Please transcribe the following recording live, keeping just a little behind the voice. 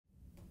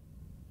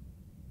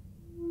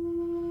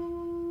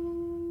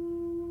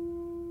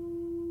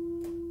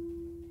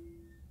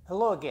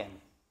Hello again.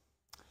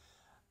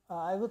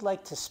 I would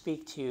like to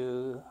speak to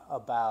you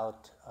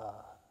about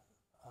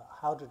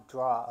how to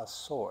draw a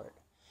sword.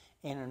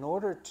 And in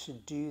order to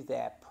do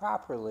that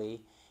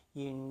properly,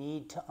 you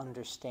need to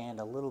understand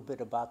a little bit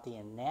about the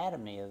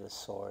anatomy of the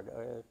sword,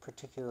 or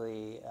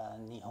particularly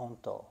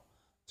Nihontō,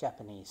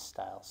 Japanese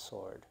style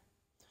sword.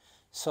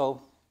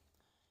 So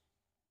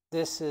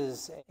this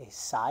is a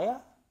saya,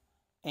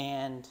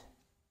 and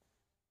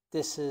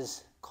this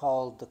is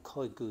called the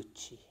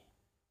koiguchi.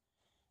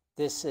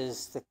 This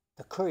is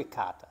the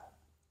kurikata.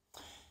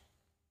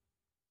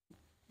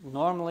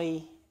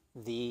 Normally,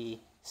 the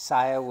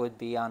saya would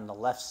be on the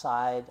left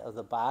side of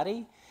the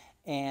body,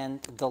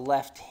 and the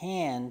left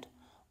hand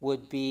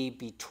would be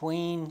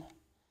between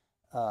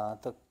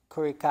the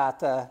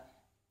kurikata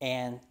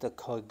and the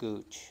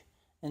koiguchi.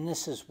 And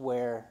this is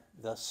where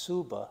the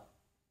tsuba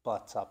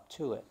butts up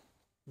to it.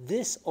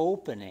 This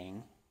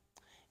opening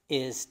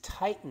is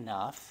tight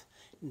enough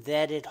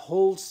that it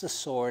holds the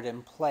sword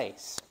in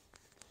place.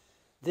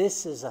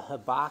 This is a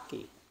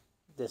hibaki,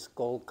 this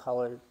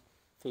gold-colored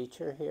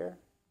feature here,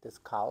 this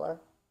collar.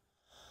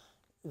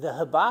 The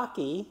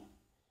hibaki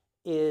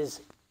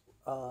is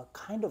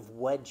kind of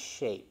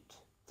wedge-shaped,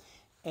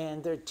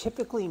 and they're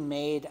typically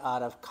made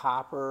out of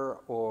copper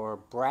or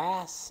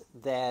brass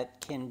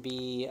that can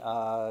be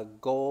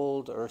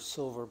gold or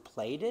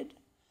silver-plated.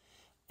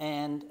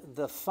 And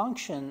the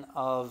function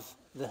of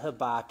the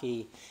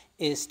hibaki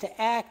is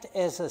to act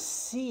as a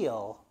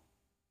seal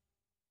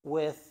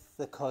with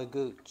the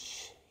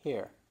koiguchi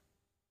here,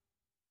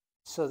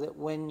 so that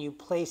when you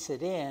place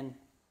it in,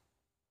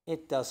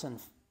 it doesn't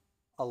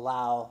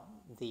allow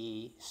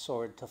the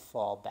sword to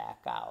fall back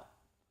out.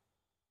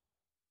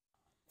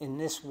 In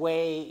this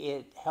way,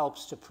 it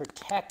helps to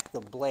protect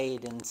the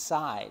blade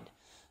inside.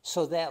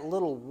 So that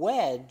little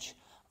wedge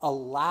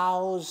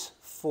allows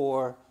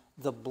for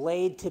the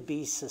blade to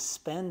be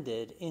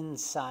suspended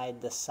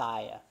inside the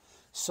saya,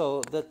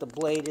 so that the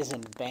blade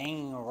isn't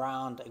banging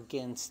around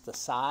against the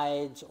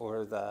sides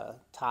or the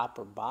top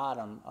or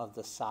bottom of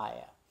the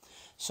saya.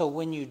 So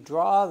when you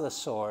draw the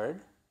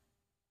sword,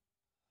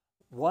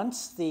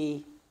 once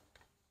the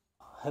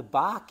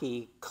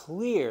hibaki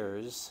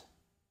clears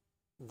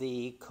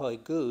the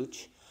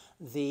koiguchi,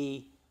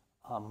 the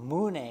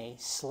mune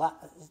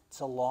slides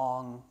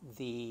along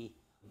the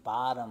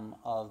bottom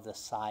of the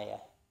saya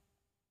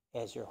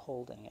as you're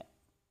holding it.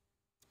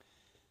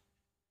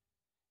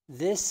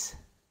 This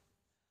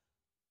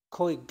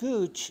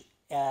koiguchi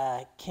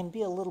can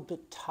be a little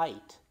bit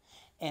tight,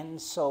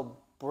 and so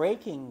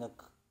breaking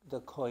the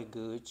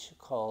koiguchi,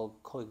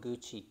 called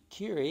koiguchi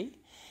kiri,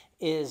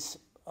 is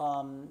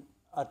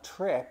a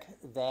trick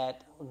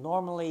that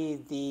normally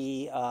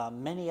the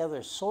many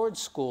other sword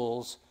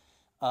schools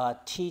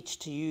teach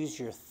to use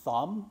your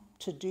thumb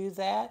to do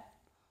that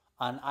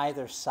on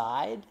either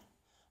side.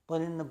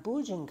 But in the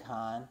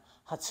Bujinkan,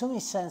 Hatsumi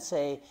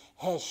Sensei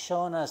has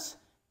shown us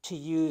to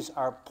use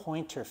our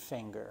pointer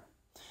finger.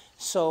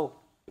 So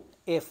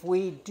if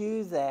we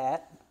do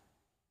that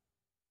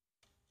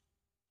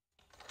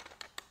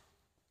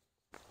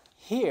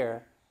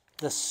here,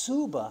 the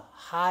tsuba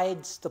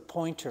hides the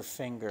pointer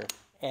finger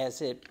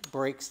as it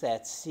breaks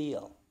that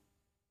seal.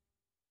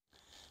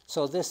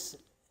 So this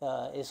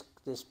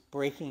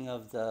breaking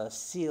of the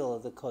seal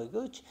of the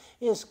koiguchi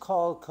is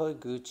called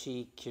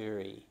koiguchi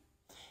kiri,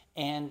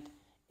 and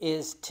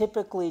is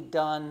typically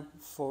done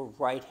for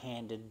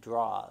right-handed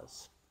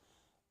draws.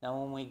 Now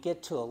when we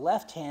get to a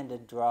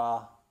left-handed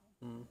draw,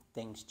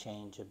 things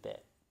change a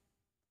bit.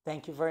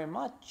 Thank you very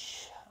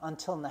much.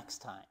 Until next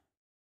time.